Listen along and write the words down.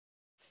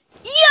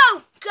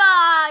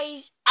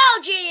guys,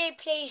 LJ8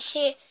 Plays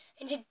here,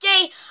 and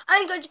today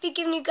I'm going to be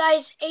giving you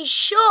guys a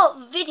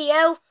short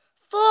video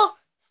for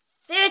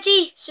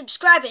 30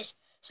 subscribers.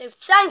 So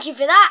thank you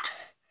for that.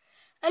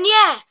 And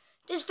yeah,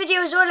 this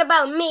video is all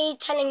about me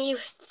telling you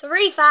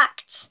 3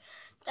 facts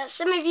that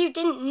some of you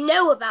didn't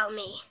know about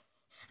me.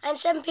 And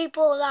some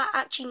people that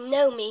actually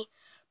know me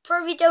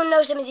probably don't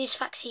know some of these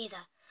facts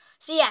either.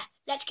 So yeah,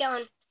 let's get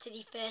on to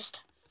the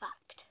first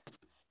fact.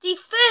 The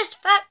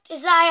first fact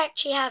is that I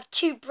actually have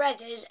 2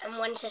 brothers and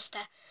 1 sister.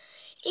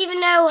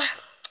 Even though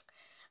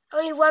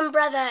only one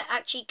brother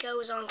actually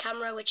goes on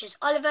camera, which is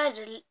Oliver,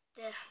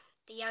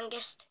 the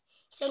youngest.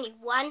 He's only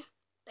 1,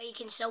 but he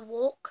can still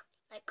walk.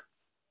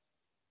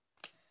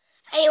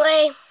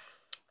 Anyway,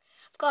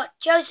 I've got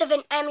Joseph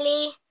and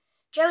Emily.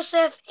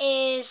 Joseph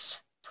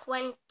is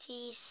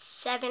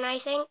 27, I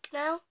think,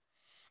 now.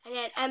 And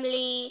then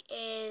Emily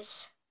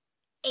is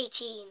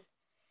 18.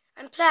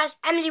 And plus,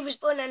 Emily was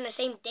born on the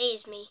same day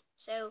as me,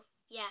 so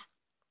yeah.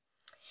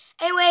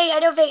 Anyway, I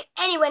don't think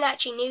anyone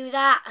actually knew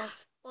that.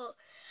 Well,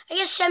 I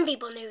guess some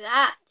people knew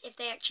that, if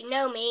they actually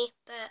know me,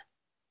 but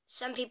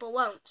some people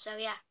won't, so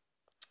yeah.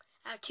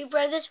 I have 2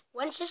 brothers,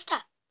 1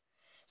 sister.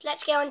 So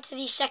let's get on to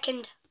the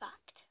second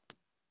fact.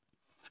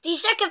 The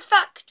second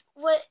fact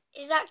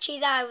is actually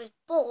that I was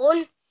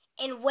born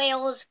in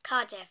Wales,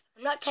 Cardiff.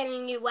 I'm not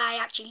telling you where I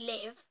actually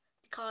live,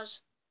 because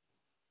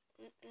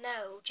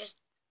no.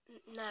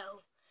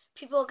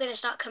 People are going to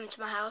start coming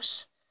to my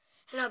house,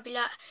 and I'll be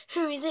like,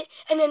 who is it?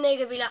 And then they're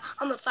going to be like,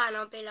 I'm a fan.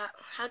 I'll be like,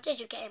 how did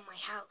you get in my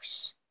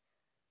house?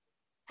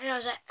 And I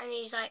was like, and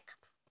he's like,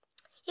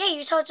 yeah,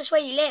 you told us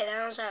where you live.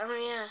 And I was like, oh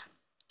yeah.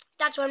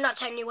 That's why I'm not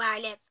telling you where I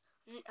live.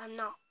 I'm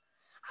not.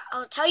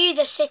 I'll tell you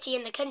the city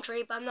and the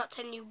country, but I'm not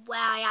telling you where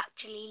I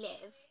actually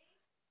live.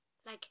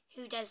 Like,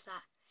 who does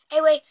that?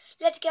 Anyway,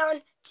 let's get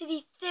on to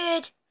the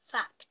third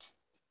fact.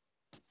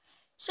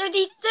 So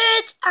the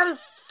third and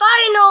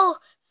final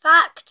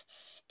fact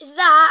is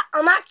that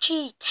I'm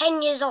actually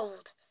 10 years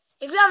old.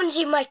 If you haven't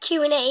seen my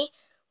Q&A,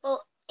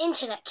 well,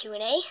 internet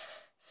Q&A,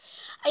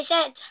 I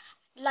said,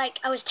 like,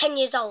 I was 10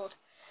 years old.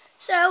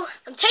 So,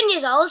 I'm 10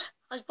 years old.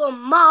 I was born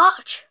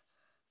March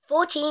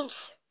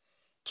 14th,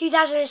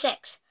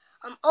 2006.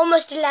 I'm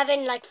almost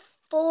 11, like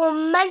 4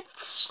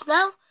 months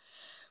now.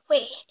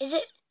 Wait, it's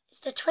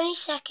the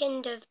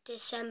 22nd of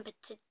December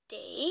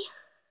today.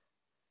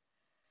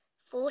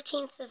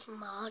 14th of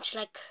March,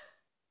 like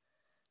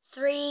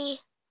 3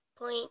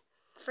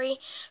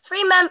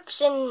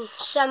 months and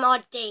some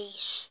odd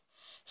days.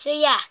 So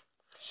yeah,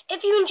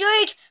 if you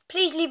enjoyed,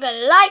 please leave a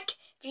like.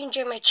 If you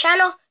enjoy my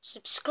channel,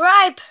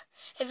 subscribe.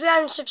 If you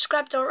haven't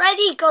subscribed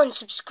already, go and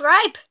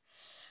subscribe.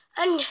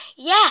 And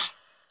yeah,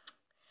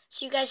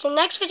 see you guys in the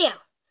next video.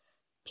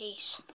 Peace.